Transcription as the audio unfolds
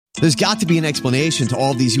There's got to be an explanation to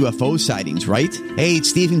all of these UFO sightings, right? Hey,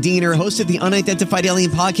 it's Stephen Diener, host of the Unidentified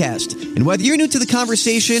Alien Podcast. And whether you're new to the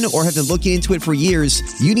conversation or have been looking into it for years,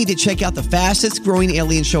 you need to check out the fastest growing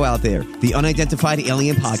alien show out there, the Unidentified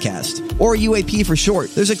Alien Podcast, or UAP for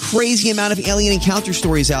short. There's a crazy amount of alien encounter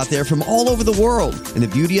stories out there from all over the world. And the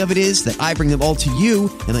beauty of it is that I bring them all to you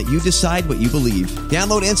and let you decide what you believe.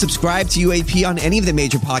 Download and subscribe to UAP on any of the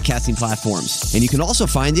major podcasting platforms. And you can also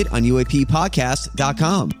find it on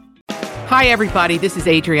UAPpodcast.com. Hi, everybody. This is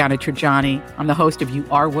Adriana Trajani. I'm the host of You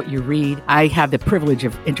Are What You Read. I have the privilege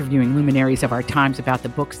of interviewing luminaries of our times about the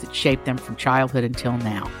books that shaped them from childhood until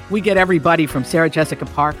now. We get everybody from Sarah Jessica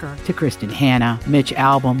Parker to Kristen Hanna, Mitch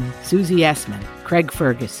Albom, Susie Essman, Craig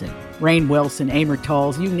Ferguson, Rainn Wilson, Amor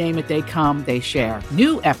Tolls, you name it, they come, they share.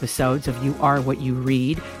 New episodes of You Are What You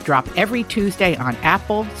Read drop every Tuesday on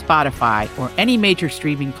Apple, Spotify, or any major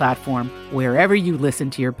streaming platform wherever you listen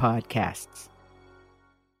to your podcasts.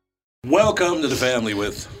 Welcome to the family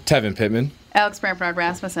with Tevin Pittman, Alex Brandt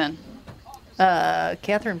Rasmussen,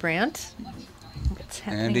 Catherine Brandt,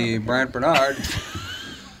 Andy Brandt Bernard.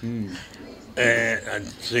 and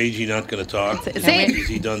Sage, you not going to talk? Sage. Is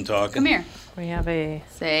he done talking? Come here. we have a...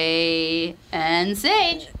 Say and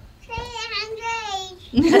Sage.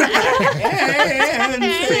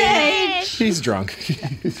 he's drunk.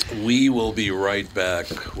 We will be right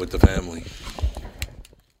back with the family.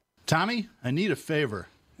 Tommy, I need a favor.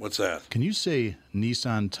 What's that? Can you say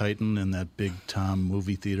Nissan Titan in that Big Tom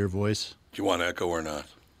movie theater voice? Do you want echo or not?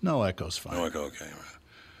 No echo's fine. No echo, okay.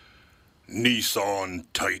 Nissan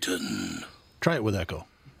Titan. Try it with echo.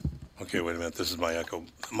 Okay, wait a minute. This is my echo.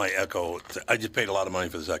 My echo. I just paid a lot of money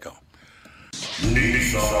for this echo.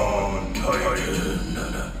 Nissan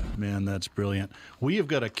Titan. Man, that's brilliant. We have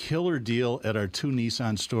got a killer deal at our two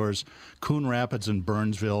Nissan stores, Coon Rapids and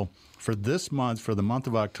Burnsville. For this month, for the month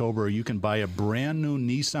of October, you can buy a brand new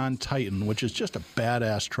Nissan Titan, which is just a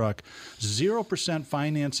badass truck. 0%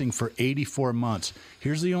 financing for 84 months.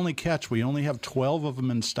 Here's the only catch. We only have 12 of them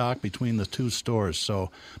in stock between the two stores.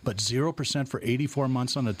 But 0% for 84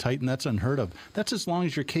 months on a Titan, that's unheard of. That's as long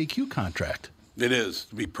as your KQ contract. It is.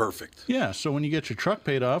 To be perfect. Yeah, so when you get your truck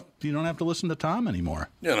paid off, you don't have to listen to Tom anymore.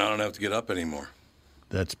 Yeah, and I don't have to get up anymore.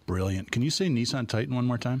 That's brilliant. Can you say Nissan Titan one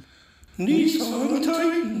more time? Nissan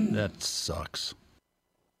Titan. That sucks.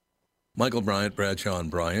 Michael Bryant, Bradshaw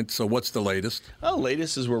and Bryant. So what's the latest? The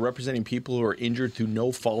latest is we're representing people who are injured through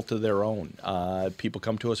no fault of their own. People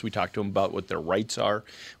come to us. We talk to them about what their rights are.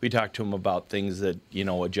 We talk to them about things that,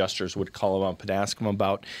 adjusters would call them up and ask them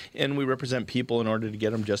about. And we represent people in order to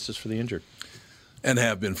get them justice for the injured. And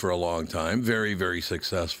have been for a long time. Very, very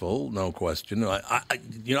successful, no question.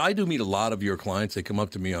 I do meet a lot of your clients. They come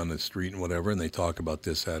up to me on the street and whatever, and they talk about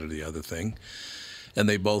this, that, or the other thing. And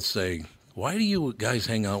they both say, why do you guys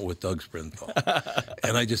hang out with Doug Sprinthal?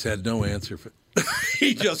 And I just had no answer.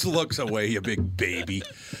 He just looks away, you big baby.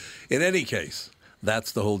 In any case,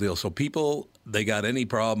 that's the whole deal. So people, they got any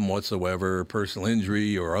problem whatsoever, personal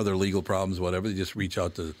injury or other legal problems, whatever, they just reach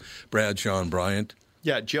out to Bradshaw and Bryant.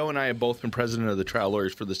 Yeah, Joe and I have both been president of the trial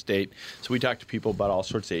lawyers for the state, so we talk to people about all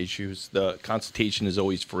sorts of issues. The consultation is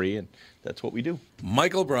always free, and that's what we do.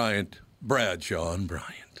 Michael Bryant, Bradshaw and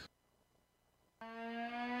Bryant.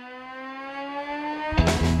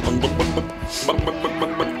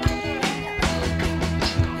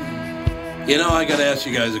 I got to ask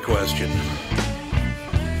you guys a question.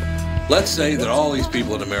 Let's say that all these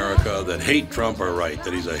people in America that hate Trump are right,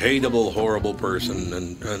 that he's a hateable, horrible person,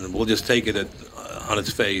 and we'll just take it on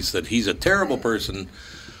its face that he's a terrible person.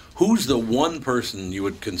 Who's the one person you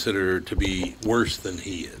would consider to be worse than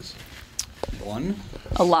he is? One?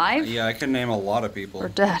 Alive? Yeah, I can name a lot of people. Or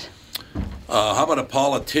dead? How about a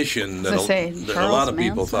politician that a lot of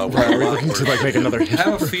people thought was a lot worse? To make another I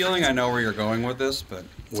have a feeling I know where you're going with this, but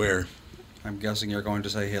Where? I'm guessing you're going to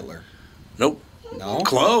say Hitler. Nope. No?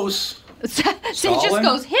 Close. So it just Stalin?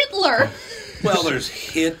 goes Hitler. Well, there's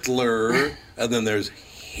Hitler, and then there's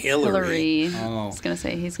Hillary. Oh. I was going to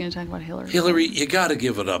say, he's going to talk about Hillary. Hillary, you got to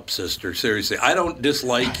give it up, sister. Seriously. I don't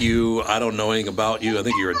dislike you. I don't know anything about you. I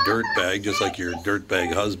think you're a dirtbag, just like your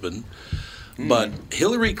dirtbag husband. But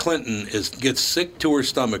Hillary Clinton gets sick to her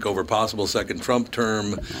stomach over possible second Trump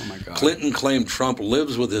term. Oh, my God. Clinton claimed Trump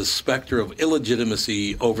lives with his specter of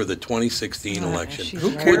illegitimacy over the 2016 election. Who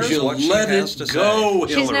Would cares you what she let has it to go,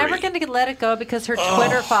 say? Hillary? She's never going to let it go because her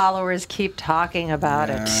Twitter followers keep talking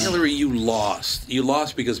about it. Hillary, you lost. You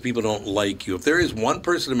lost because people don't like you. If there is one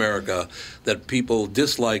person in America that people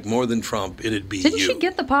dislike more than Trump, it'd be Didn't you. she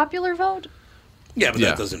get the popular vote? Yeah, but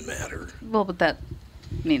that doesn't matter. Well, but that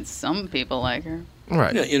means some people like her.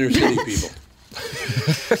 Right. Yeah, inner city people.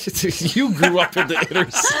 You grew up in the inner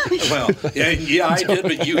city. Well, yeah, I did,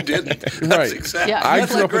 but you didn't. That's Right. exactly. Yeah, I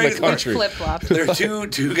that's grew the up in the greatest thing. country. Flip flop. There are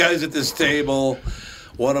two guys at this table.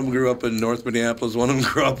 One of them grew up in North Minneapolis. One of them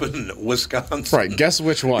grew up in Wisconsin. Right. Guess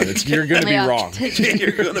which one? You're going to be Yeah. wrong.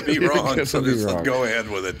 You're going to be wrong. gonna So be just wrong. go ahead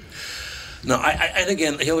with it. No, and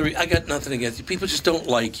again, Hillary, I got nothing against you. People just don't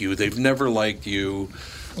like you. They've never liked you.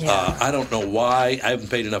 I don't know why. I haven't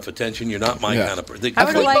paid enough attention. You're not my kind of person. I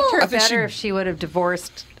would have liked her I think better if she would have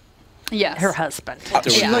divorced Yes. her husband.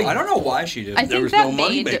 Yeah. I don't know why she did. I There think was that no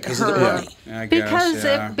money made because of the her. money. I guess, Because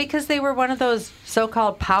yeah. because they were one of those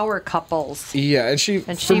so-called power couples, Yeah, and she and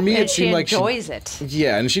for she me and it she seemed like enjoys it.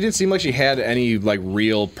 Yeah, and she didn't seem like she had any like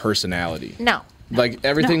real personality. No, Like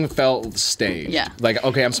everything felt staged. Yeah. Like,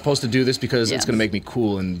 okay, I'm supposed to do this because it's Yes. going to make me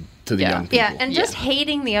cool and to the Yeah. young people. yeah, and just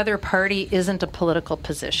hating the other party isn't a political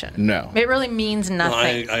position. No. it really means No,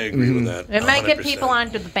 nothing. I agree with that. It might get 100%. people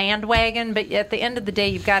onto the bandwagon, but at the end of the day,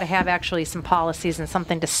 you've got to have actually some policies and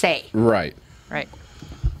something to say. Right. Right.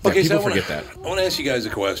 Yeah, Okay, people so forget that. I want to ask you guys a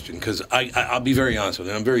question because I'll be very honest with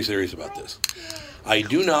you. I'm very serious about this. I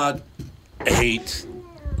do not hate.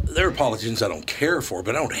 There are politicians I don't care for,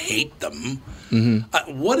 but I don't hate them.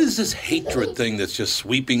 What is this hatred thing that's just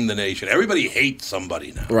sweeping the nation? Everybody hates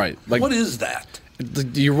somebody now. Right. Like- what is that?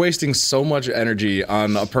 You're wasting so much energy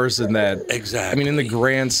on a person that Exactly. I mean, in the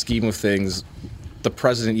grand scheme of things, the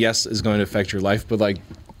president, yes, is going to affect your life, but like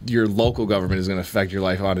your local government is going to affect your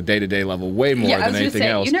life on a day-to-day level way more Yeah, I than was going to anything say,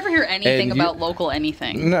 else. you never hear anything And you- about local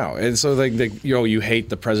anything. No, and so like you hate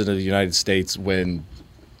the president of the United States when,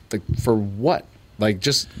 like, for what? Like,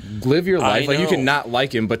 just live your life. Like, you know. can not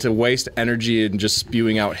like him, but to waste energy and just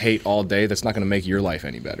spewing out hate all day, that's not going to make your life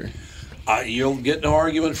any better. You'll get no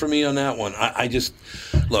argument from me on that one. I just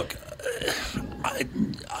look.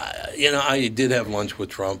 I did have lunch with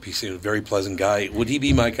Trump. He seemed a very pleasant guy. Would he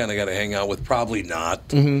be my kind of guy to hang out with? Probably not.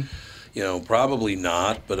 Probably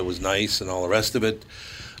not. But it was nice and all the rest of it.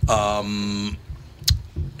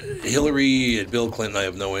 Hillary and Bill Clinton, I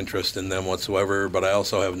have no interest in them whatsoever, but I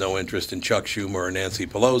also have no interest in Chuck Schumer or Nancy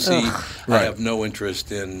Pelosi. I have no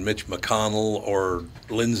interest in Mitch McConnell or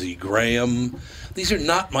Lindsey Graham. These are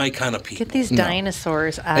not my kind of people. Get these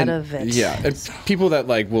dinosaurs out of it. Yeah, and people that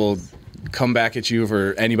like will come back at you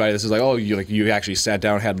for anybody that says like, oh, you actually sat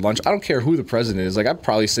down and had lunch. I don't care who the president is. Like, I'd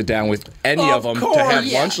probably sit down with any of them to have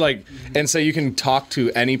lunch, like, and say you can talk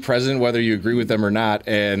to any president, whether you agree with them or not,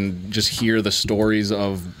 and just hear the stories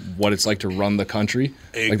of what it's like to run the country.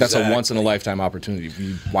 Like, that's a Exactly. once in a lifetime opportunity.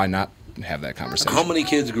 Why not have that conversation? How many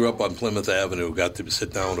kids grew up on Plymouth Avenue who got to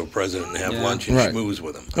sit down with a president and have lunch and Right. schmooze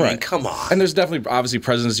with him? I mean, come on. And there's definitely, obviously,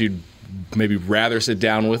 presidents you'd maybe rather sit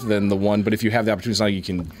down with than the one, but if you have the opportunity, it's not like you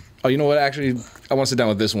can, oh, you know what, actually, I want to sit down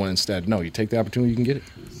with this one instead. No, you take the opportunity, you can get it.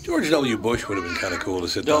 George W. Bush would have been kind of cool to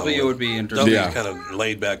sit down with. W would be interesting. W's kind of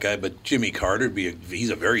laid-back guy, but Jimmy Carter he's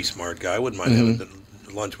a very smart guy. I wouldn't mind having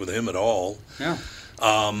lunch with him at all. Yeah.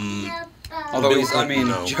 Although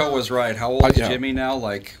Although Joe was right. How old is yeah. Jimmy now?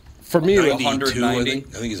 Like, For me, like, 92, I 190?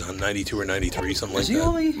 think he's on 92 or 93, something like Is he that.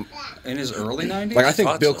 only in his early 90s? like I think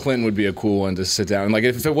thought Bill so. Clinton would be a cool one to sit down. And like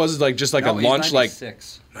if it was like just like No, a he's lunch, like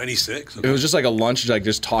 96. 96. it was just like a lunch, like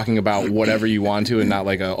just talking about whatever you want to, and not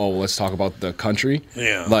like let's talk about the country.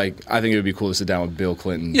 Yeah. Like I think it would be cool to sit down with Bill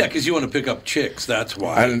Clinton. Yeah, because you want to pick up chicks. That's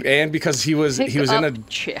why. And because he was Pick in up a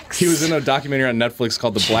chicks. he was in a documentary on Netflix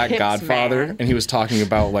called The Black Chicks, Godfather, man. and he was talking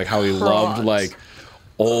about like how he loved like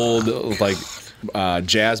old like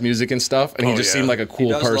jazz music and stuff, and he Oh, just yeah. seemed like a cool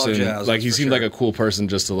does love person. jazz, Like that's he for seemed sure. like a cool person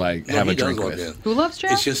just to like No, have he a does drink love with. jazz. Who loves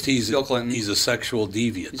jazz? It's just Bill Clinton. he's a sexual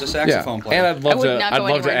deviant. He's a Yeah, saxophone player. and I'd I love would to. not I'd go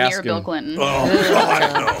love to anywhere ask near him. Bill Clinton. Oh,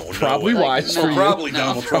 God, no. Probably no way. wise for you. Probably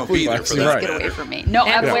Donald Trump Probably either, wise, for you're that right. Get matter. away from me. No,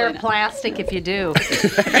 And wear absolutely not. plastic if you do. You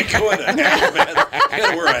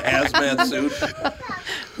gotta wear a hazmat suit.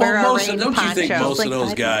 Wear a Don't rain you think poncho. most of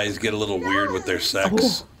those guys get a little weird with their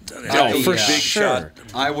sex? Oh, for Big sure. shot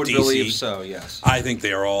I would DC. believe so, yes. I think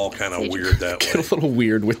they are all kind of weird that Get way. a little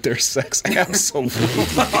weird with their sex. Absolutely.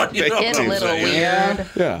 You know Get what a I'm little saying? weird.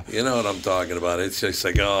 Yeah. You know what I'm talking about. It's just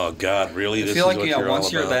like, oh, God, really? I This feel is like, what yeah, you're once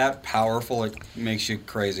all you're about? that powerful, it makes you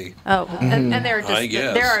crazy. Oh, and there are I just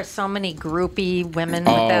guess. there are so many groupie women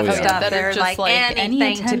Oh, with that yeah. stuff. That are They're just like, any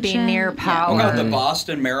anything to be attention. near Yeah. Oh, power. God, the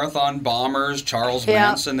Boston Marathon bombers, Charles Yeah.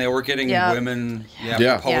 Manson, they were getting Yeah. women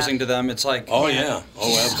Yeah. proposing to them. It's like, Oh, yeah.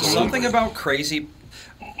 Oh, absolutely. something about crazy.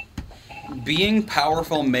 Being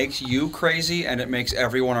powerful makes you crazy, and it makes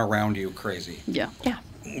everyone around you crazy. Yeah. Yeah.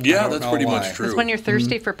 Yeah, don't that's know pretty why. much true. Because when you're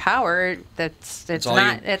thirsty for power, it's all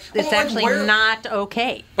not you- it's Well, like, actually where- not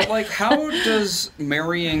okay. But like, how does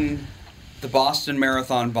marrying the Boston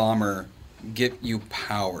Marathon bomber get you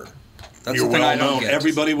power? That's You're the thing well I don't known. get.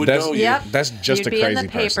 Everybody would That's- know you. Yep. That's just You'd a be in crazy the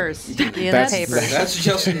person. papers. You'd be in That's- the papers. That's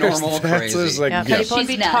just normal That's crazy. just like, Yeah, yeah. people would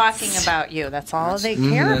be She's nuts. talking about you. That's all they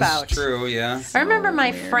care about. That's true, yeah. I remember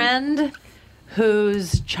my friend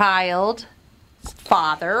whose child's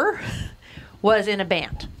father was in a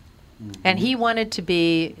band. And he wanted to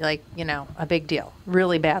be like, a big deal,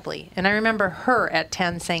 really badly. And I remember her at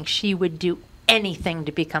 10 saying she would do anything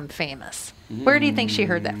to become famous. Where do you think she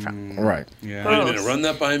heard that from? Right. Yeah. Wait a minute, run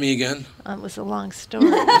that by me again. It was a long story.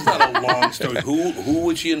 It's not a long story. Who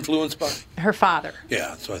was she influenced by? Her father. Yeah,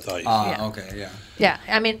 that's what I thought you said. Yeah. Okay, yeah. Yeah,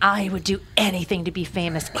 I mean, I would do anything to be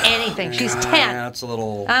famous. Anything. She's 10. Yeah, that's a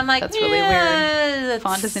little I'm like, That's really weird. That's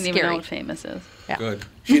Fawn doesn't even scary. know what famous is. Yeah. good.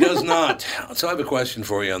 She does not. So I have a question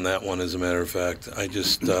for you on that one, as a matter of fact. I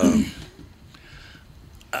just,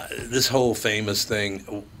 this whole famous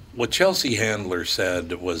thing, what Chelsea Handler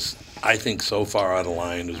said was, I think, so far out of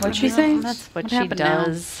line. It was What'd she ridiculous. say? That's what she happened now?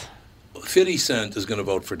 does. 50 Cent is going to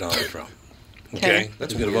vote for Donald Trump. Okay?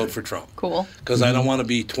 He's going to vote for Trump. Cool. Because I don't want to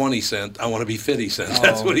be 20 Cent. I want to be 50 Cent.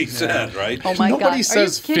 That's what he said, right? Oh my Nobody God. Are you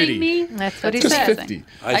says kidding 50. me? That's what he Just said. 50.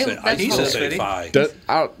 I he still says say 50. 5.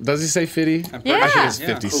 Does he say 50? Yeah. I think it's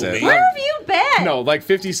 50 Who, Cent. me? Where have you been? No, like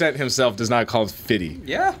 50 Cent himself does not call it 50.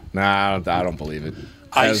 Yeah. Nah, I don't believe it.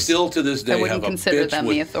 I As- still, to this day, I have wouldn't a consider bitch them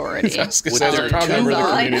with... the authority. I was gonna With say, they're their a proud member of the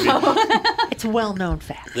All I community. know. It's a well-known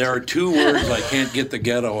fact. There are 2 words I can't get the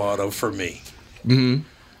ghetto out of for me. Mm-hmm.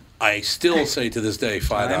 I still say to this day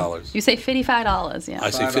 $5. You say $55, yeah. I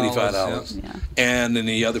say $55. Yeah. And then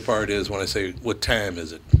the other part is when I say, what time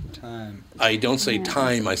is it? Time. I don't say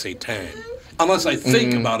time, I say time. Unless I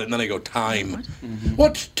think about it and then I go time.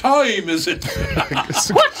 What time is it?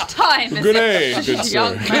 What time is Good it? day, good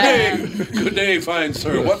Young sir. man. Good day, fine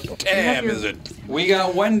sir. What time is it? We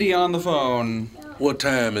got Wendy on the phone. What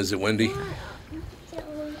time is it, Wendy?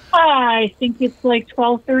 I think it's like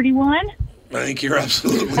 12:31. I think you're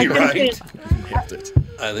absolutely right.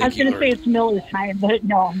 I I was think going you to say are. it's Miller time, but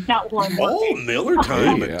no, not one. Oh, Miller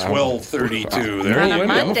time Yeah. at 12:32. There On you a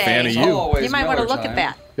go. I'm a fan of Monday. you. Always You might want to Miller look time.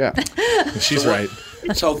 at that. Yeah, she's right.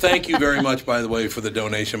 So thank you very much, by the way, for the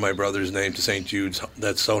donation in my brother's name to St. Jude's.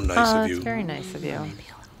 That's so nice Oh, of that's you. very nice of you.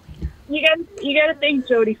 You got to thank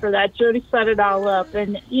Jody for that. Jody set it all up,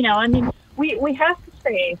 and I mean, we have to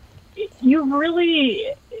say, you really,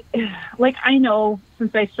 like, I know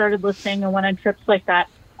since I started listening and went on trips like that,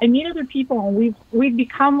 I meet other people, and we've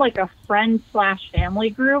become like a friend/family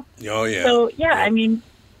group. Oh yeah. So yeah, I mean,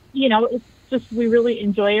 it's just we really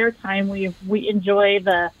enjoy our time. We enjoy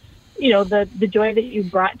the the joy that you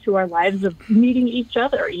brought to our lives of meeting each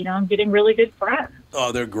other, and getting really good friends.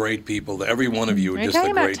 Oh, they're great people. Every one of you are Are you just a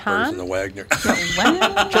talking about great Tom? person, the Wagner.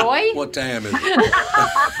 Joy? What time is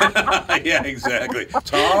it? Yeah, exactly.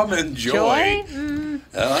 Tom and Joy. Joy?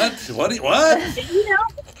 What?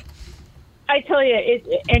 I tell you,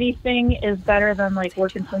 anything is better than like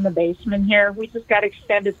working from the basement here. We just got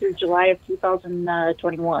extended through July of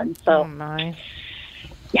 2021. So Oh, my.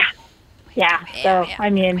 yeah. So I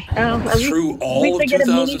mean, Through all of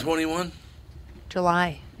 2021?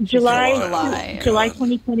 July. July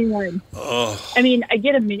 2021. Oh, I mean, I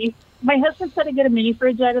get a mini. My husband said I get a mini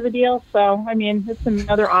fridge out of the deal. So I mean, it's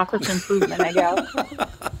another office improvement, I guess.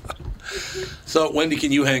 so Wendy,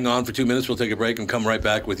 can you hang on for 2 minutes? We'll take a break and come right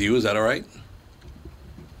back with you. Is that all right?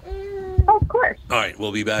 Oh, of course. All right,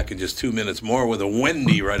 we'll be back in just 2 minutes more with a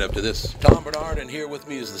Wendy right up to this. Tom Bernard, and here with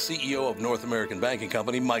me is the CEO of North American Banking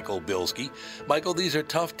Company, Michael Bilski. Michael, these are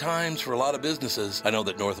tough times for a lot of businesses. I know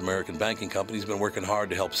that North American Banking Company has been working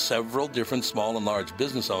hard to help several different small and large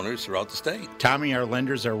business owners throughout the state. Tommy, our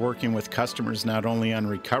lenders are working with customers not only on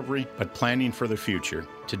recovery, but planning for the future.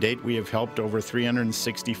 To date, we have helped over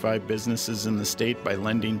 365 businesses in the state by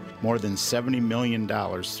lending more than $70 million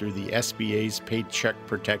through the SBA's Paycheck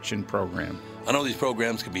Protection Program. I know these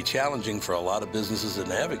programs can be challenging for a lot of businesses to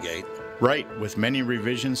navigate. Right, with many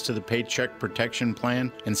revisions to the Paycheck Protection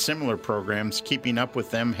Plan and similar programs, keeping up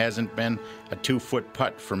with them hasn't been a 2-foot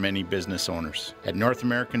putt for many business owners. At North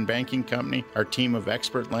American Banking Company, our team of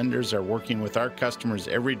expert lenders are working with our customers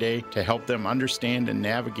every day to help them understand and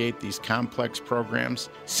navigate these complex programs,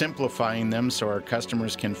 simplifying them so our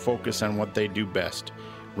customers can focus on what they do best,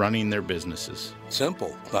 running their businesses.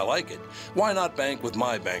 Simple. I like it. Why not bank with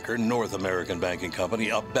my banker, North American Banking Company,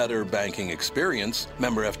 a better banking experience,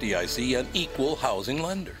 member FDIC, and equal housing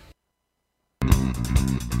lender.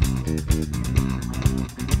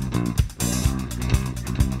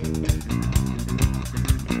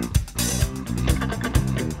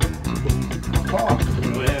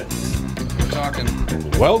 Talking.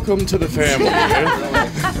 Welcome to the family.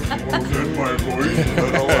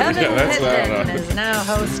 Kevin that's Pittman is now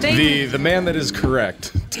hosting. the man that is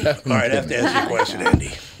correct. All right, I have to ask you a question,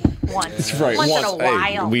 Andy. Once. Right, Once in a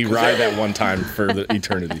Hey, while. we ride that one time for the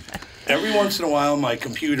eternity. Every once in a while, my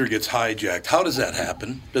computer gets hijacked. How does that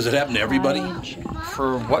happen? Does it happen to everybody?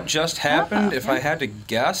 For what just happened, if I had to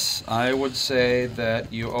guess, I would say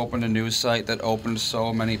that you opened a news site that opened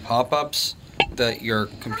so many pop-ups that your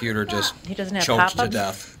computer just He doesn't have choked to pop-ups?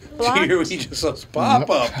 death. Here he just says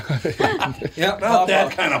pop-up. Yeah, Not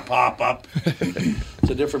that kind of pop-up. It's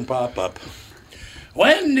a different pop-up.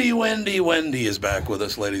 Wendy is back with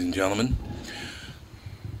us, ladies and gentlemen.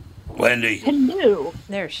 Wendy. Hello.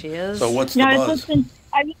 There she is. So what's the No, I buzz? was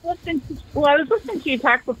listening to you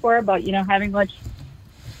talk before about, having lunch.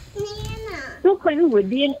 Bill Clinton would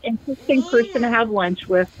be an interesting person to have lunch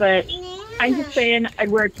with, but I'm just saying I'd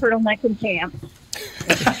wear a turtleneck and pants.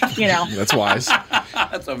 That's wise.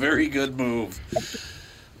 That's a very good move.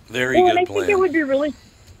 Very Well, good and I plan. think it would be really.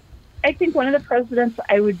 I think one of the presidents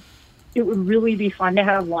it would really be fun to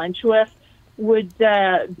have lunch with would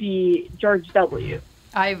be George W.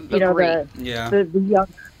 I agree. Yeah. The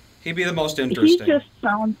younger. He'd be the most He interesting. just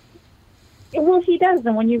sounds. Well, he does,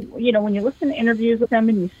 and when you listen to interviews with him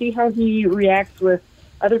and you see how he reacts with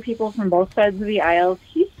other people from both sides of the aisles,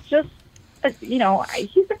 he's just, he's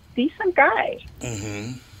a decent guy.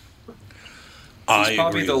 Mm-hmm. He's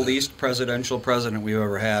probably the least presidential president we've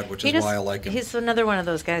ever had, which is why I like him. He's another one of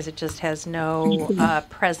those guys that just has no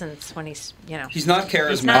presence when he's, He's not charismatic.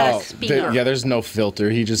 He's not a speaker. There's no filter.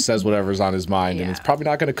 He just says whatever's on his mind, and it's probably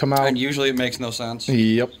not going to come out. And usually it makes no sense.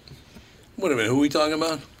 Yep. Wait a minute, who are we talking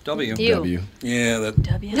about? W. You. W. Yeah, that.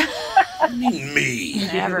 W. Me.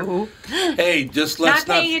 Never. Hey, just let's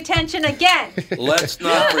Not paying attention again. Let's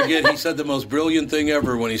not forget, he said the most brilliant thing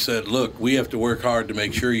ever when he said, look, we have to work hard to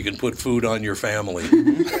make sure you can put food on your family.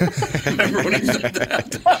 Remember when he said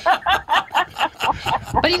that?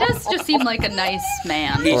 But he does just seem like a nice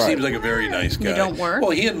man. He seems like a very nice guy. They don't work?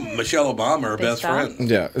 Well, he and Michelle Obama are best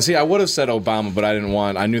friends. Yeah. See, I would have said Obama, but I didn't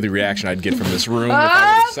want. I knew the reaction I'd get from this room if I would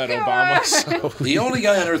have said Obama. So. The only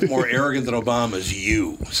guy on earth more arrogant than Obama is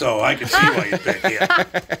you. So I can see why you picked him.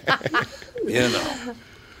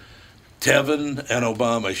 Tevin and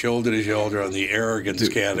Obama shoulder to shoulder on the arrogance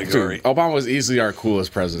category. Dude, Obama was easily our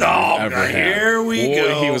coolest president ever had. Here we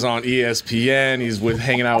go. He was on ESPN. He's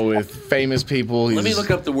hanging out with famous people. Let me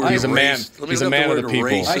look up the word He's a man. race. Let me He's a look up man the of the word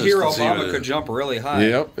people. racist I hear to see what Obama it could is. jump really high.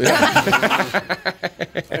 Yep.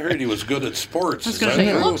 I heard he was good at sports. I was Is going to that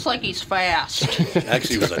say, it true? looks like he's fast.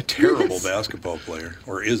 Actually, he was a terrible basketball player,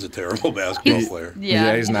 or is a terrible basketball player.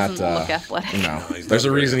 Yeah, he's he not. doesn't look athletic. No, he's there's not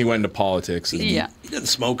a very reason he went into politics. Yeah. He doesn't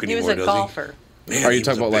smoke He anymore, was a does golfer. he? Man, Are he you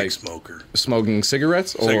talking was a about big like smoker? smoking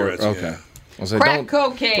cigarettes? Cigarettes, okay. yeah. I was like, Crack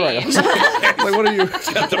cocaine. Right. I was like, what are you?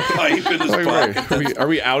 Got the pipe in his Wait, pocket. are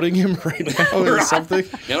we outing him right now or something?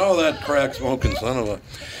 You know, that crack smoking son of a.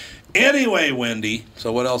 Anyway, Wendy,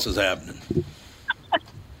 so what else is happening?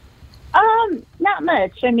 Not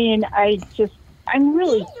much. I mean, I'm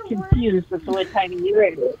really confused with what time of year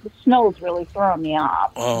it is. The snow's really throwing me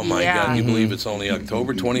off. Oh, my Yeah. God. Can you believe it's only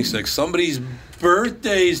October 26th? Somebody's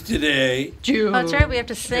birthday's today. Jude. Oh, that's right. We have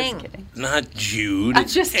to sing. Not Jude. I'm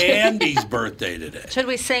It's just kidding. Andy's birthday today. Should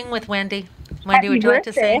we sing with Wendy? Wendy, would Happy you like to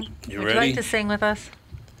birthday. sing? You would ready? you like to sing with us?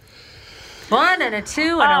 1 and a 2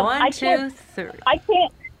 and a I 1, 2, can't- 3. I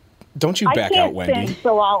can't. Don't you back I can't out, Wendy. sing,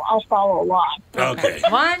 so I'll follow along. Okay.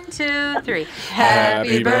 1, 2, 3.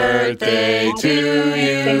 Happy birthday to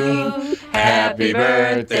you. Happy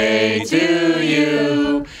birthday to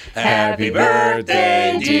you. Happy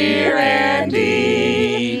birthday, dear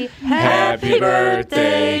Andy. Happy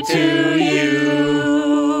birthday to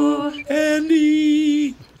you.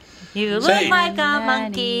 Andy. You look Say- like a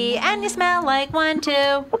monkey and you smell like one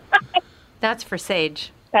too. That's for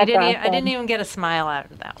Sage. That's I awesome. didn't even get a smile out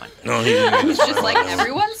of that one. No, he didn't. It was just like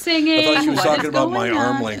everyone's singing. I thought she was What talking is about my going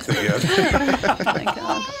arm on? length again. Oh my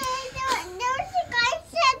God.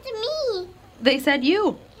 They said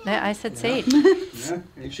you. I said Sage.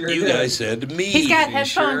 You guys said me. He's got You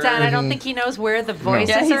headphones sure? on. I don't think he knows where the voices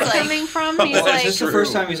Yeah, he's are like- coming from. He's Well, like, is this the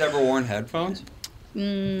first time he's ever worn headphones?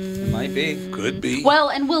 Might be. Could be. Well,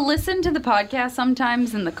 and we'll listen to the podcast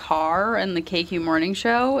sometimes in the car and the KQ morning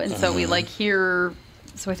show, and so we like hear.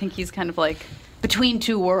 So I think he's kind of like between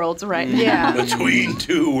two worlds right now. yeah. Between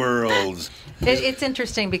two worlds. It's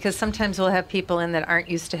interesting because sometimes we'll have people in that aren't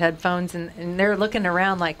used to headphones and they're looking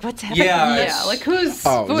around like, what's happening? Yeah, Yeah, like who's?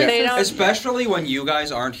 Oh, who is yeah. They this? don't- Especially when you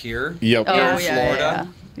guys aren't here. Yep. Oh, Here yeah, in Florida.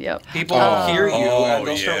 Yep. People hear you and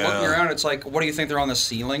they'll start looking around. It's like, what do you think, they're on the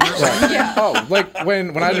ceiling or something? Oh, like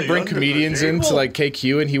when I had to bring comedians into like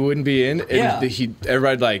KQ and he wouldn't be in, and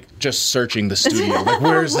everybody like just searching the studio. Like,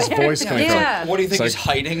 where's this voice coming from? What do you think he's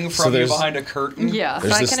hiding from you behind a curtain? Yeah. So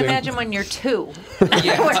I can imagine when you're 2.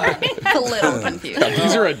 It's a little confused.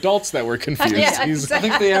 These are adults that were confused. Yeah, I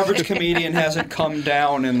think the average comedian hasn't come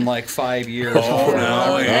down in like 5 years. Oh,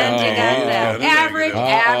 no. And you got that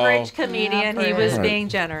average comedian. He was being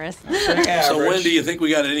generous. So when do you think we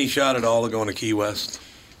got any shot at all of going to Key West?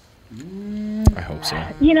 I hope so.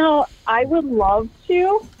 You know, I would love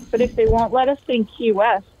to, but if they won't let us in Key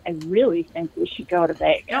West, I really think we should go to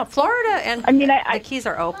Vegas. No, Florida and the Keys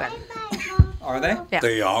are open. Are they? Yeah.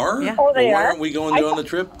 They are? Yeah. Oh, they Why are? aren't we going on the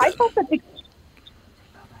trip? I thought that the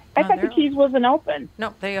Keys wasn't open.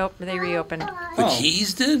 No, they reopened. The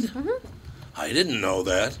Keys did? Mm-hmm. I didn't know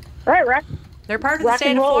that. Right, right. They're part of the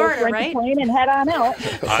state of Florida, rent right? a plane and head on out.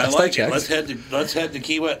 I like it. Let's head to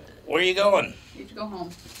Key West. Where are you going? You should go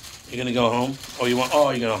home. You're gonna go home?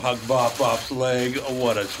 You're gonna hug Bop's leg. Oh,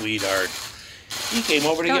 what a sweetheart. He came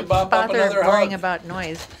over to get Bop up another worrying hug. about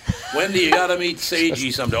noise. Wendy, you gotta meet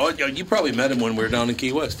Sagey someday. Oh, you probably met him when we were down in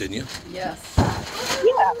Key West, didn't you? Yes.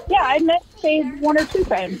 Yeah, I met Sage 1 or 2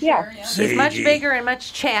 times, yeah. He's much bigger and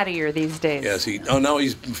much chattier these days. Yes, now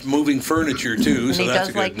he's moving furniture too, And so he that's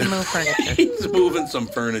does good. like to move furniture. He's moving some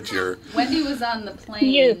furniture. Wendy was on the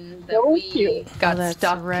plane that we got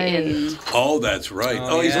stuck in. Oh, that's right.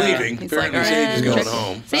 Oh, he's leaving. He's Apparently, like, Sage is going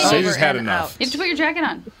home. Sage has had enough. You have to put your jacket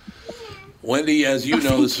on. Wendy, as you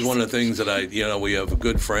know, this is one of the things that we have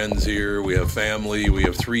good friends here. We have family. We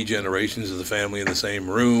have 3 generations of the family in the same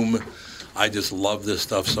room. I just love this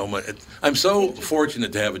stuff so much. I'm so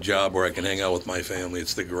fortunate to have a job where I can hang out with my family.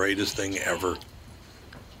 It's the greatest thing ever.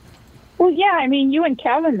 Well, yeah, I mean, you and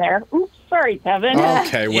Kevin there. Oops, sorry, Kevin.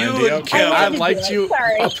 Okay, Wendy. Okay, I liked you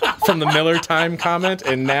from the Miller time comment,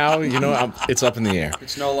 and now it's up in the air.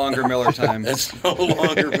 It's no longer Miller time. It's no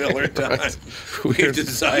longer Miller time. We've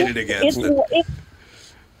decided against it.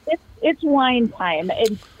 It's wine time.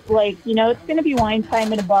 It's like, it's going to be wine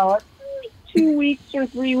time in about 2 weeks or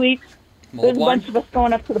 3 weeks. There's a bunch of us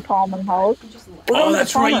going up to the Palmer House. Oh,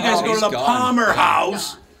 that's right. You guys go to the Palmer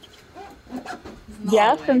House.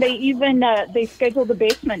 Yes, and they even they scheduled a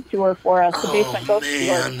basement tour for us. The basement ghost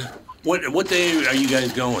tour. What day are you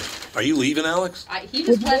guys going? Are you leaving, Alex? He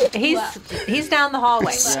just left. He's down the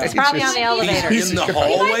hallway. It's probably on the elevator. He's in the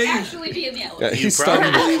hallway? He might actually be in the elevator. You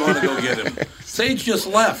probably want to go get him. Sage just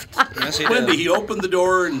left. Yes, he Wendy, did. he opened the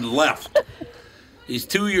door and left. He's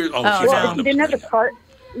 2 years. She Well, found if him. you didn't have a car,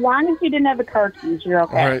 as long as you didn't have a car keys, you're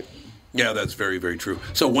okay. All right. Yeah, that's very, very true.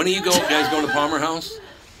 So when are you guys going to Palmer House?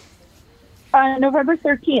 November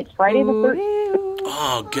 13th, Friday the 13th.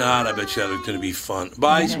 Oh, God, I bet you that's going to be fun.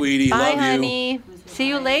 Bye, sweetie. Bye, Love you. honey. See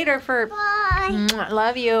you later for. Mwah,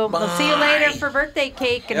 love you. We'll see you later for birthday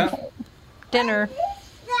cake and dinner.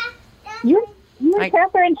 You and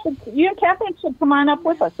Catherine should come on up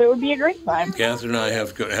with us. It would be a great time. Catherine and I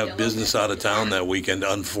have business out of town that weekend,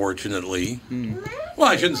 unfortunately. Well,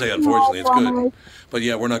 I shouldn't say unfortunately. It's good. But,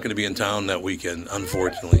 yeah, we're not going to be in town that weekend,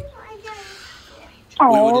 unfortunately. We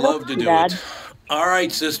would love to do it. All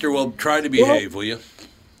right, sister. Well, try to behave, will you?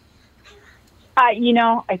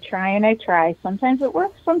 I try and I try. Sometimes it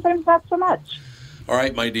works, sometimes not so much. All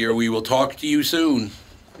right, my dear. We will talk to you soon.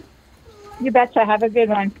 You betcha. Have a good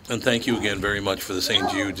one. And thank you again very much for the St.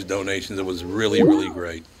 Jude's donations. It was really, really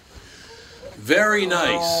great. Very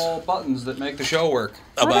nice. All buttons that make the show work.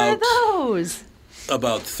 What are those?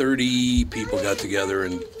 About 30 people got together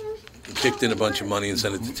and kicked in a bunch of money and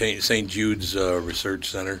sent it to St. Jude's Research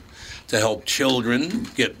Center to help children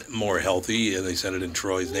get more healthy, and they sent it in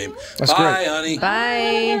Troy's name. That's Bye, great. honey.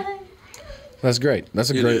 Bye. That's great.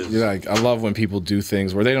 That's a It great. is. I love when people do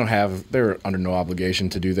things where they're under no obligation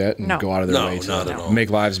to do that and No. go out of their No, way not at to all. make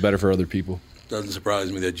lives better for other people. Doesn't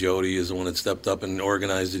surprise me that Jody is the one that stepped up and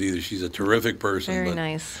organized it either. She's a terrific person. Very but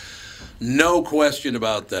nice. No question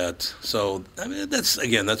about that. So, I mean,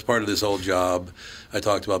 that's part of this whole job. I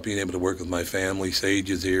talked about being able to work with my family.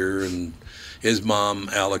 Sage is here, and his mom,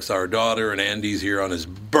 Alex, our daughter, and Andy's here on his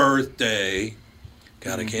birthday.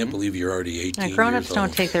 God, I can't believe you're already 18 years Grown-ups old.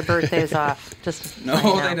 don't take their birthdays off. Just No,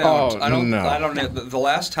 they don't. Oh, I don't. no. I don't. The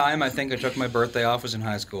last time I think I took my birthday off was in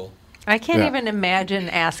high school. I can't Yeah. even imagine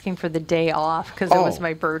asking for the day off because it was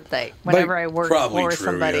my birthday. Whenever I worked probably for true,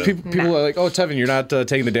 somebody. yeah. People are like, "Oh, Tevin, you're not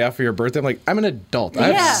taking the day off for your birthday." I'm like, "I'm an adult. I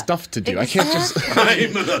Yeah. have stuff to do. I can't just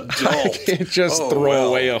I'm an adult. can't just throw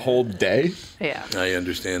away a whole day." Yeah. I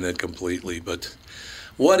understand that completely, but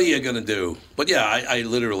what are you going to do? But yeah, I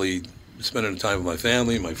literally spending time with my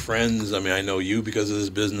family, my friends. I mean, I know you because of this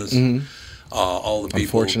business. all the people.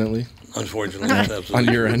 Unfortunately, absolutely. On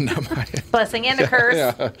your end, not my end. Blessing and a curse.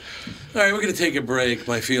 Yeah. All right, we're going to take a break.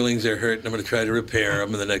 My feelings are hurt, and I'm going to try to repair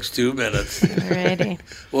them in the next 2 minutes. Alrighty.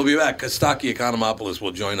 We'll be back. Kostaki Economopoulos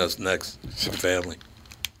will join us next. Family.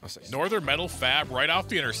 Northern Metal Fab, right off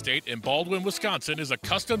the interstate in Baldwin, Wisconsin, is a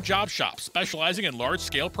custom job shop specializing in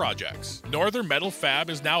large-scale projects. Northern Metal Fab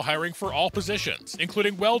is now hiring for all positions,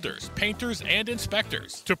 including welders, painters, and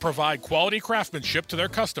inspectors, to provide quality craftsmanship to their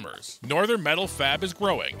customers. Northern Metal Fab is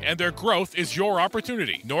growing, and their growth is your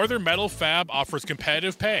opportunity. Northern Metal Fab offers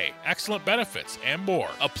competitive pay, excellent benefits, and more.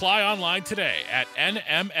 Apply online today at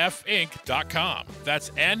nmfinc.com. That's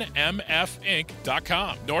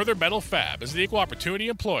nmfinc.com. Northern Metal Fab is the equal opportunity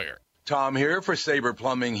employer. Tom here for Sabre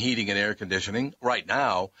Plumbing, Heating, and Air Conditioning. Right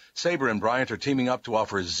now, Sabre and Bryant are teaming up to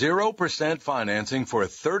offer 0% financing for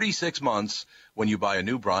 36 months when you buy a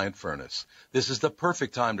new Bryant furnace. This is the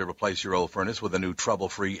perfect time to replace your old furnace with a new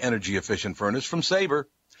trouble-free, energy-efficient furnace from Sabre.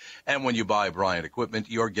 And when you buy Bryant equipment,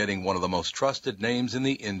 you're getting one of the most trusted names in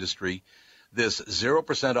the industry. This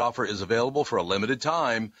 0% offer is available for a limited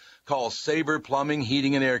time. Call Sabre Plumbing,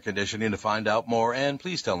 Heating, and Air Conditioning to find out more, and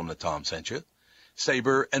please tell them that Tom sent you.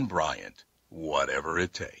 Sabre and Bryant, whatever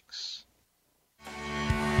it takes.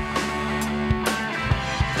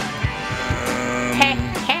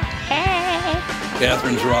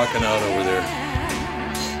 Catherine's rocking out over there.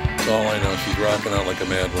 That's all I know. She's rocking out like a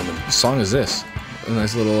mad woman. What song is this? A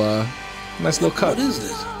nice little cut. What is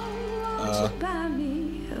this?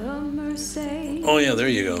 Oh, yeah, there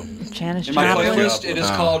you go. Janis In my Joplin. playlist, it is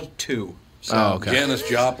called 2. So. Oh, okay. Janis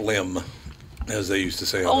Joplin, as they used to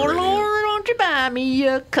say on Oh, the radio. Lord, won't you buy me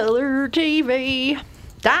a color TV?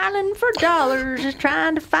 Dialing for dollars is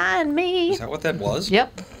trying to find me. Is that what that was?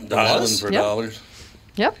 Yep. Dialing for Yep. dollars.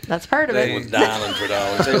 Yep, that's part of They it. was dialing for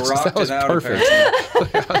dollars. They rocked That was it out. perfect.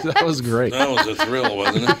 Apparently. That was great. That was a thrill,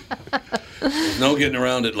 wasn't it? There's no getting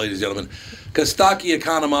around it, ladies and gentlemen. Kostaki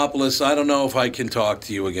Economopoulos, I don't know if I can talk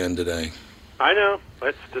to you again today. I know.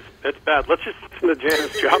 It's bad. Let's just listen to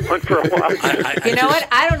Janis Joplin for a while. You know what?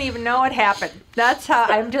 I don't even know what happened. That's how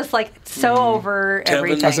I'm just like so over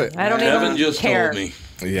everything. I don't Kevin even just care. told me.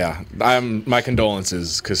 Yeah, my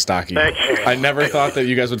condolences, Kostaki. Thank you. I never thought that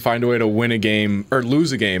you guys would find a way to win a game or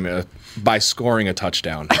lose a game by scoring a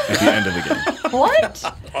touchdown at the end of the game. What?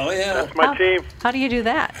 Oh yeah, That's my team. How do you do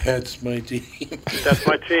that? That's my team. That's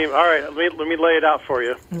my team. All right, let me lay it out for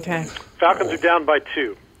you. Okay. Falcons are down by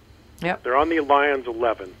 2. Yep. They're on the Lions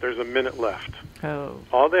 11. There's a minute left. Oh.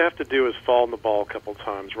 All they have to do is fall on the ball a couple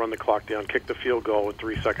times, run the clock down, kick the field goal with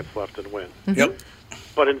 3 seconds left, and win. Yep.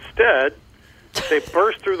 But instead, they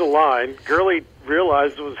burst through the line. Gurley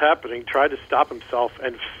realized what was happening, tried to stop himself,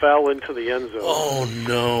 and fell into the end zone. Oh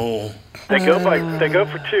no! They go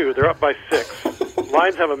for 2. They're up by 6.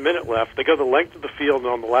 Lions have a minute left. They go the length of the field, and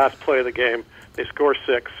on the last play of the game, they score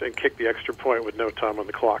 6 and kick the extra point with no time on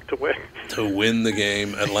the clock to win. To win the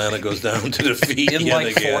game, Atlanta goes down to defeat In yet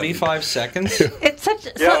like again. 45 seconds? It's what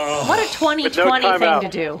a 2020 With no thing timeout. to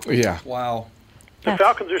do. Yeah. Wow. The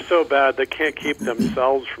Falcons are so bad they can't keep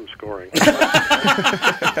themselves from scoring. Hey,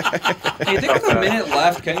 you think with a minute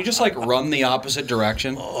left, can you just like run the opposite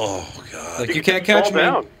direction? Oh god! Like you can't catch Fall me.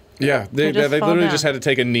 down. Yeah, they just fall literally down. just had to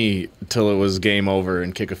take a knee till it was game over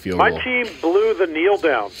and kick a field My goal. team blew the kneel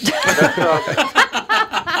down. To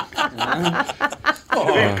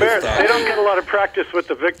be fair, they don't get a lot of practice with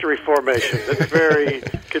the victory formation. It's very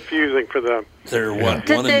confusing for them. They're what?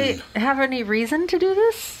 Did one they have any reason to do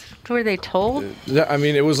this? Were they told? Yeah, I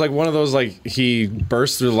mean, it was like one of those, like, he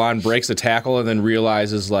bursts through the line, breaks a tackle, and then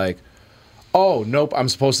realizes, like, oh, nope, I'm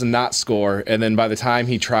supposed to not score. And then by the time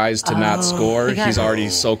he tries to not score, he got- he's already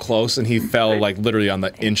so close, and he fell, like, literally on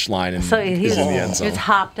the inch line and So he is was, in the end he zone. was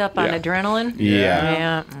hopped up on Yeah. adrenaline? Yeah.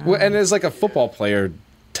 Yeah. Well, and as, like, a football player,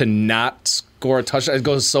 to not score a touchdown, it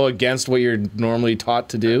goes so against what you're normally taught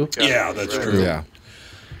to do. Yeah, that's true. Yeah.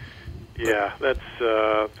 Yeah, that's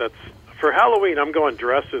for Halloween. I'm going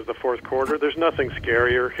dressed as the fourth quarter. There's nothing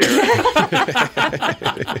scarier here.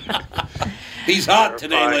 He's hot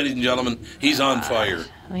today, ladies and gentlemen. He's on fire.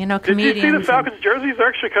 You know, Did you see the comedians. Falcons jerseys? They're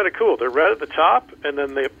actually kind of cool. They're red at the top, and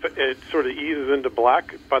then it sort of eases into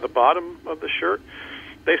black by the bottom of the shirt.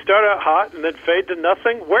 They start out hot and then fade to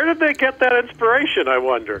nothing. Where did they get that inspiration, I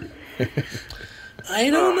wonder?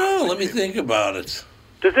 I don't know. Let me think about it.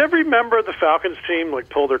 Does every member of the Falcons team like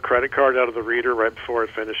pull their credit card out of the reader right before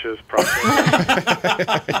it finishes?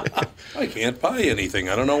 I can't buy anything.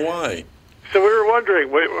 I don't know why. So we were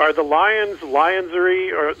wondering, are the Lions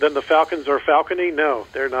Lions-y, or then the Falcons are Falcony? No,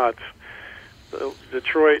 they're not. The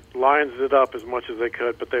Detroit Lions it up as much as they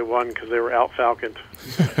could, but they won because they were out-falconed.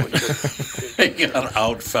 They got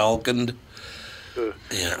out-falconed. The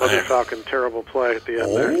Mother Falcon terrible play at the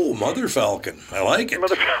end there. Oh, Mother Falcon. I like it.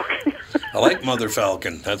 Mother Falcon. I like Mother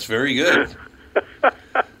Falcon. That's very good.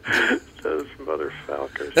 Those Mother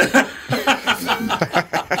Falcons.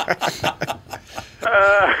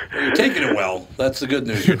 You're taking it well. That's the good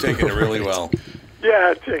news. You're taking it really well.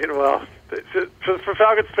 Yeah, taking it well. For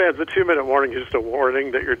Falcons fans, the 2-minute warning is just a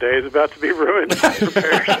warning that your day is about to be ruined.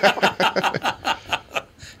 Prepare yourself.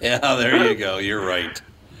 Yeah, there you go. You're right.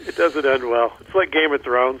 It doesn't end well. It's like Game of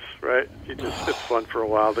Thrones, right? It's fun for a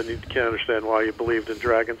while, then you can't understand why you believed in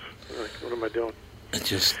dragons. Like, what am I doing?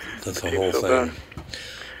 That's the whole so thing. Bad.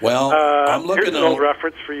 Well, I'm looking here's at an old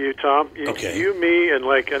reference for you, Tom. Okay. You, me, and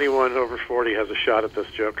like anyone over 40 has a shot at this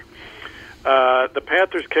joke. The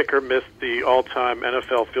Panthers kicker missed the all-time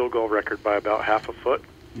NFL field goal record by about half a foot,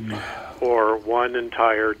 or one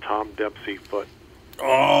entire Tom Dempsey foot.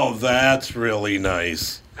 Oh, that's really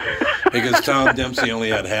nice. Because Tom Dempsey only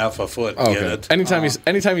had half a foot. Okay. Get it?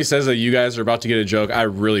 Anytime he says that you guys are about to get a joke, I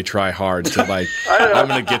really try hard to like. I'm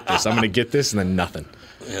gonna get this. I'm gonna get this, and then nothing.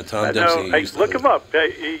 Yeah, Tom Dempsey. Hey, look him up.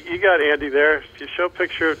 Hey, you got Andy there. If you show a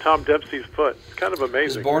picture of Tom Dempsey's foot, it's kind of amazing.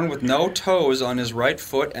 He was born with no toes on his right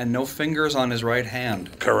foot and no fingers on his right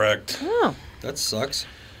hand. Correct. Oh. That sucks.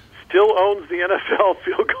 Still owns the NFL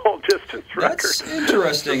field goal distance record. That's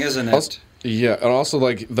interesting, isn't it? Also, yeah, and also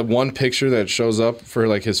like the one picture that shows up for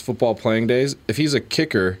like his football playing days. If he's a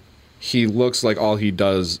kicker, he looks like all he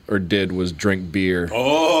does or did was drink beer.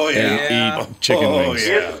 Oh yeah. And eat chicken wings.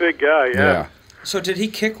 He is a big guy. Yeah. So did he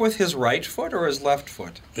kick with his right foot or his left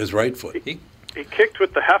foot? His right foot. He kicked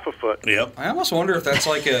with the half a foot. Yep. I almost wonder if that's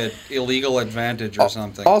like a illegal advantage or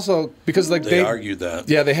something. Also, because like they argued that.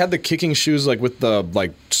 Yeah, they had the kicking shoes like with the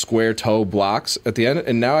like square toe blocks at the end,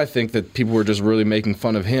 and now I think that people were just really making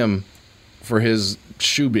fun of him for his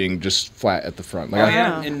shoe being just flat at the front. Like,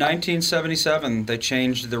 In 1977, they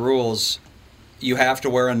changed the rules. You have to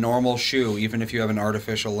wear a normal shoe even if you have an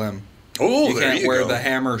artificial limb. Oh, you can't wear the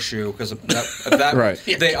hammer shoe because of that. Right.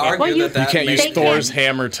 They argue that you can't use makes Thor's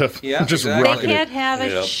hammer to just rock it. They can't have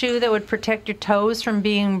a shoe that would protect your toes from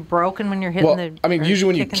being broken when you're hitting the. I mean, usually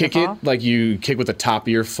when you kicking kick the it, ball. like you kick with the top of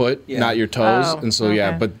your foot, not your toes, Oh, and so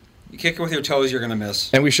yeah. But you kick it with your toes, you're gonna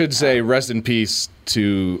miss. and we should say rest in peace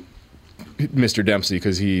to Mr. Dempsey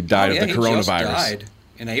because he died of the he coronavirus. just died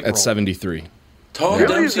in April. At 73. Tom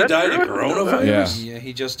Dempsey died of coronavirus? Yeah,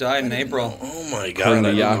 he just died in April. Oh my God! According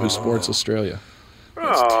to Yahoo Sports Australia.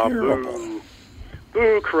 Oh, boo.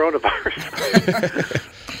 Boo, coronavirus.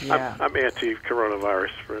 I'm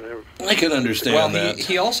anti-coronavirus. I can understand well, that.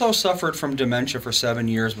 He also suffered from dementia for 7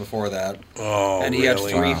 years before that. Oh, and he had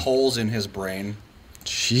really? 3 holes in his brain.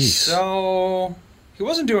 Jeez. So he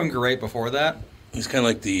wasn't doing great before that. He's kind of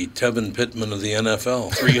like the Tevin Pittman of the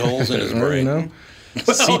NFL. 3 holes in his brain.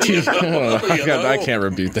 Well, CT, I can't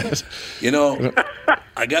rebuke that. You know,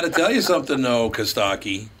 I got to tell you something, though,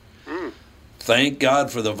 Kostaki. Thank God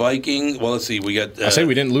for the Viking. Well, let's see. We got. I say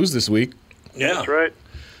we didn't lose this week. Yeah, that's right.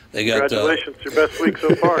 They got. Congratulations, your best week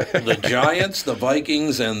so far. The Giants, the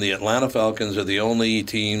Vikings, and the Atlanta Falcons are the only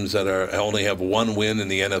teams that only have one win in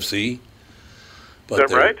the NFC. But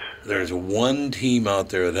is that right? There's one team out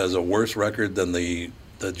there that has a worse record than the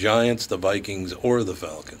Giants, the Vikings, or the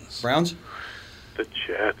Falcons. Browns? The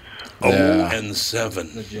Jets.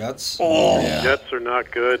 0-7. The Jets? The Jets are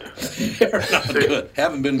not good. They're not good.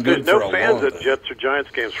 Haven't been good There's for a no fans long at time. Jets or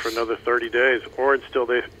Giants games for another 30 days, or until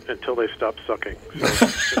they stop sucking.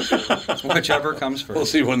 So, whichever comes first. We'll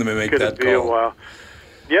see when they make could that it be a call. while?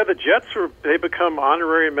 Yeah, the Jets they become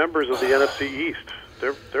honorary members of the NFC East.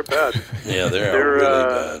 They're bad. Yeah, they're really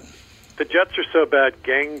bad. The Jets are so bad.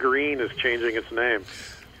 Gangrene is changing its name.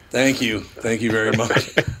 Thank you very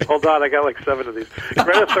much. Hold on, I got like 7 of these.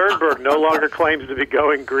 Greta Thunberg no longer claims to be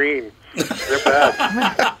going green. They're bad.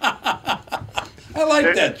 I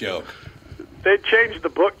like that joke. They changed the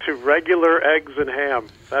book to Regular Eggs and Ham.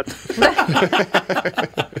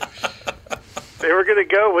 They were going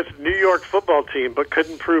to go with New York football team, but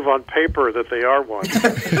couldn't prove on paper that they are one.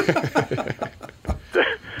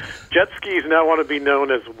 Jet skis now want to be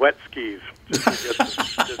known as wet skis.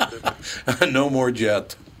 No more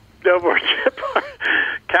Jet. No more Jet.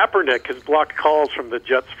 Kaepernick has blocked calls from the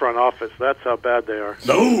Jets front office. That's how bad they are.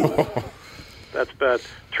 No. That's bad.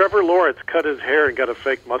 Trevor Lawrence cut his hair and got a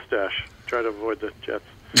fake mustache. Try to avoid the Jets.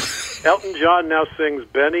 Elton John now sings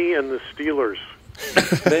Benny and the Steelers.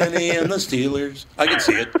 Benny and the Steelers. I can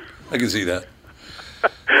see it. I can see that.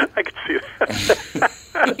 I can see that.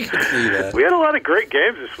 I can see that. We had a lot of great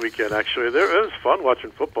games this weekend, actually. It was fun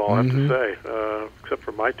watching football, I have to say, except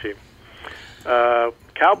for my team.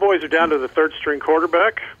 Cowboys are down to the third-string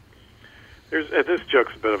quarterback. This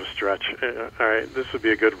joke's a bit of a stretch. All right, this would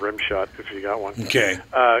be a good rim shot if you got one. Okay.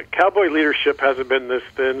 Cowboy leadership hasn't been this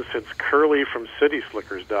thin since Curly from City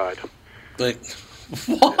Slickers died. Like,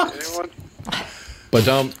 what? Anyone? But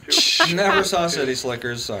never saw City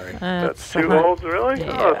Slickers. Sorry. That's too old, really?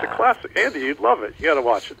 Yeah. Oh, it's a classic. Andy, you'd love it. You got to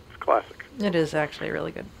watch it. It's a classic. It is actually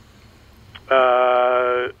really good.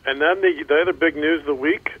 And then the other big news of the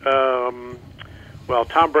week. Well,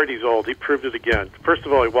 Tom Brady's old. He proved it again. First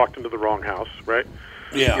of all, he walked into the wrong house, right?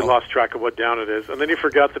 Yeah. He lost track of what down it is. And then he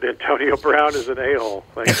forgot that Antonio Brown is an a-hole.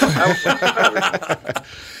 Like,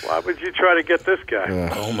 why would you try to get this guy?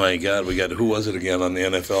 Oh, my God. We got, who was it again on the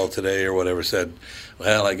NFL today or whatever, said,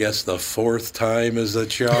 well, I guess the fourth time is the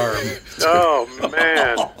charm. Oh,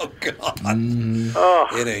 man. Oh, God. Oh,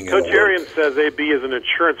 It ain't gonna Coach Arians says AB is an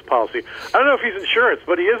insurance policy. I don't know if he's insurance,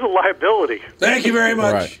 but he is a liability. Thank you very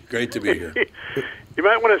much. Right. Great to be here. You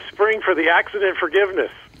might want to spring for the accident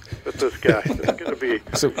forgiveness with this guy. It's going to be...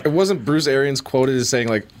 So it wasn't Bruce Arians quoted as saying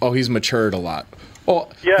like, "Oh, he's matured a lot." Oh,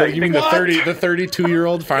 Yeah, you mean the what?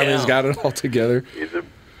 32-year-old finally has got it all together? He's a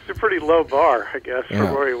pretty low bar, I guess,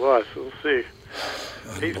 from where he was. We'll see.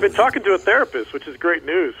 He's been talking to a therapist, which is great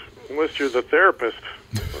news, unless you're the therapist.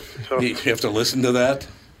 So, You have to listen to that?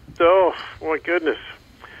 oh, my goodness.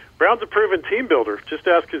 Brown's a proven team builder. Just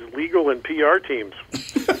ask his legal and PR teams.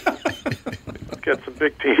 Got some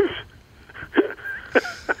big teams.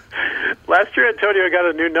 Last year, Antonio got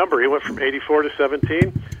a new number. He went from 84 to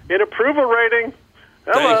 17. In approval rating,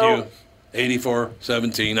 hello. Thank you.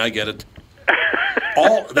 84-17. I get it.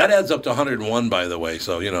 All that adds up to 101, by the way.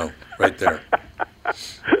 So, right there.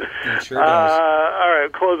 It sure does. All right,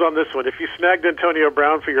 close on this one. If you snagged Antonio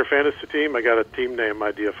Brown for your fantasy team, I got a team name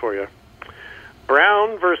idea for you.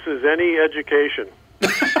 Brown versus any education.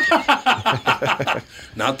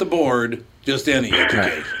 Not the board, just any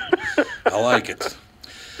education. I like it.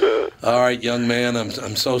 All right, young man,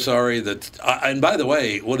 I'm so sorry that. And by the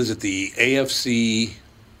way, what is it? The AFC,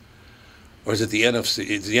 or is it the NFC?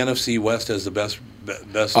 It's the NFC West has the best.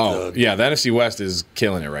 Oh, yeah, the NFC West is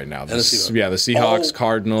killing it right now. The Seahawks,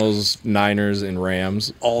 Cardinals, Niners, and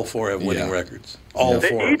Rams. All four have winning records. All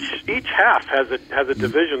four. Each half has a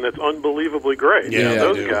division that's unbelievably great. Yeah,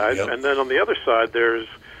 those guys. Yep. And then on the other side, there's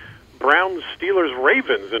Browns, Steelers,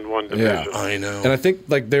 Ravens in one division. Yeah, I know. And I think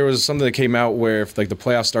there was something that came out where if the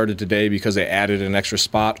playoffs started today because they added an extra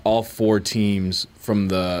spot, all four teams from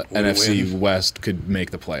the NFC West could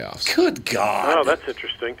make the playoffs. Good God! Oh, that's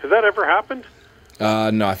interesting. Has that ever happened?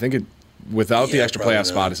 No, I think without the extra playoff not.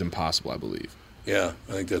 spot, it's impossible. I believe. Yeah,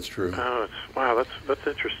 I think that's true. Oh, that's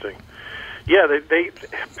interesting. Yeah, they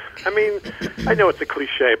I mean, I know it's a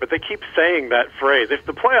cliche, but they keep saying that phrase. If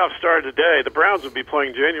the playoffs started today, the Browns would be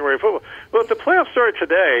playing January football. Well, if the playoffs started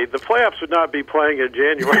today, the playoffs would not be playing in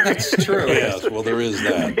January. That's true. Yes, well, there is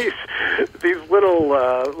that. These little,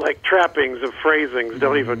 trappings of phrasings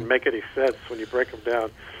don't even make any sense when you break them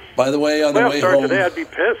down. By the way, on the way started home today, I'd be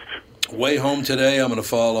pissed. Way home today, I'm going to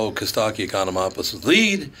follow Kostaki Economopoulos'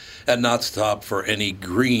 lead and not stop for any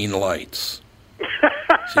green lights.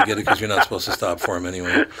 So you get it because you're not supposed to stop for him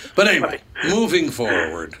anyway. But anyway, moving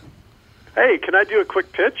forward. Hey, can I do a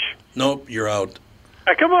quick pitch? Nope, you're out.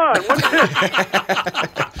 Come on, one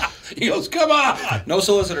pitch. He goes, come on. No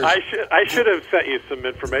solicitors. I should have sent you some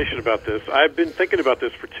information about this. I've been thinking about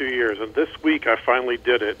this for 2 years, and this week I finally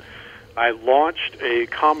did it. I launched a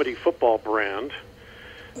comedy football brand.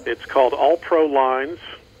 It's called All Pro Lines,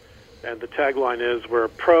 and the tagline is where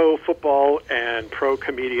pro football and pro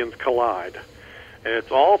comedians collide. And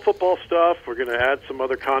it's all football stuff. We're going to add some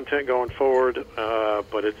other content going forward,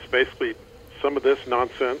 but it's basically some of this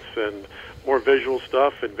nonsense and more visual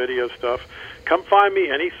stuff and video stuff. Come find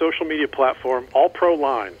me any social media platform, All Pro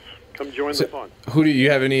Lines. Come join the fun. Who do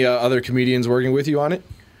you have any other comedians working with you on it?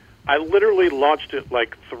 I literally launched it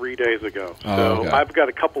like 3 days ago. So I've got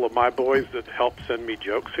a couple of my boys that help send me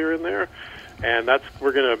jokes here and there. And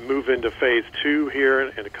we're going to move into phase 2 here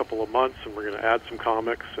in a couple of months, and we're going to add some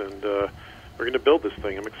comics, and we're going to build this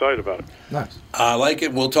thing. I'm excited about it. Nice. I like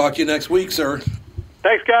it. We'll talk to you next week, sir.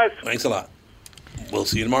 Thanks, guys. Thanks a lot. We'll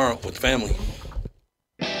see you tomorrow with the family.